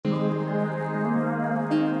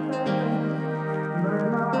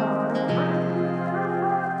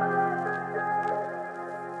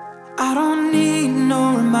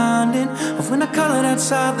of when I colored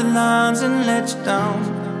outside the lines and let you down.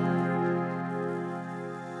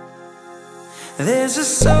 There's a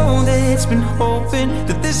soul that's been hoping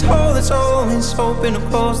that this hole that's always hoping to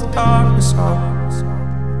close the darkness off.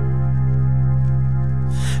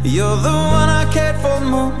 You're the one I cared for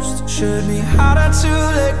most. Should be harder to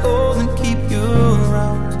let go than keep you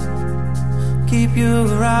around. Keep you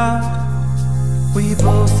around. We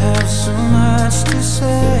both have so much to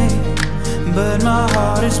say, but my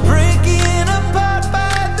heart is breaking apart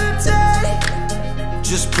by the day.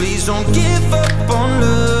 Just please don't give up on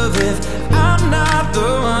love if I'm not the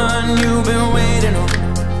one you've been waiting on.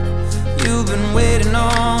 You've been waiting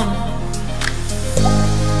on.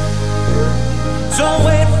 Don't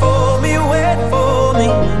wait for me, wait for me.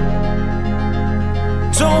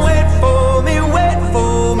 Don't wait for me, wait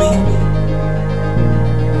for me.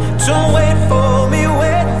 Don't wait for me,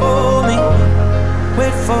 wait for me.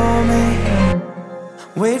 Wait for me,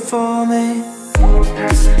 wait for me.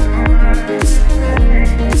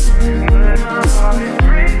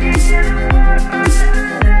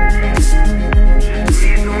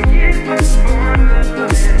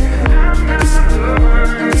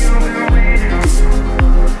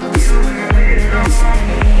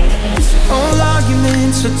 All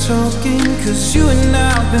arguments are talking, 'cause you and I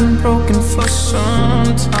have been broken for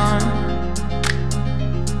some time.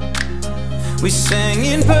 We sang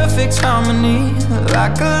in perfect harmony,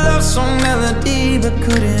 like a love song melody, but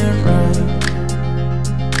couldn't write.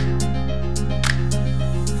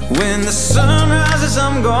 When the sun rises,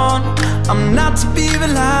 I'm gone. I'm not to be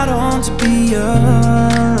relied on, to be your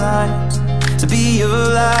light, to be your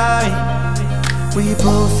light. We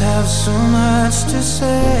both have so much to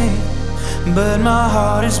say, but my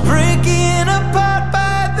heart is breaking apart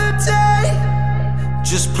by the day.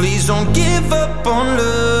 Just please don't give up on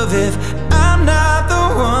love if I'm not the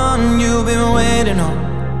one you've been waiting on.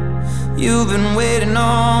 You've been waiting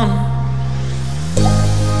on.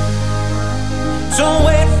 Don't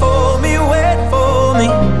wait for me, wait for me.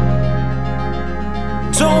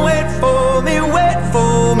 Don't wait for me, wait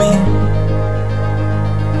for me.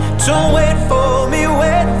 Don't wait for me,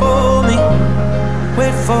 wait for me.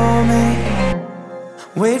 Wait for me,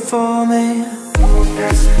 wait for me.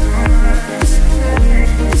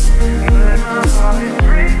 But my heart is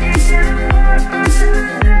breaking apart.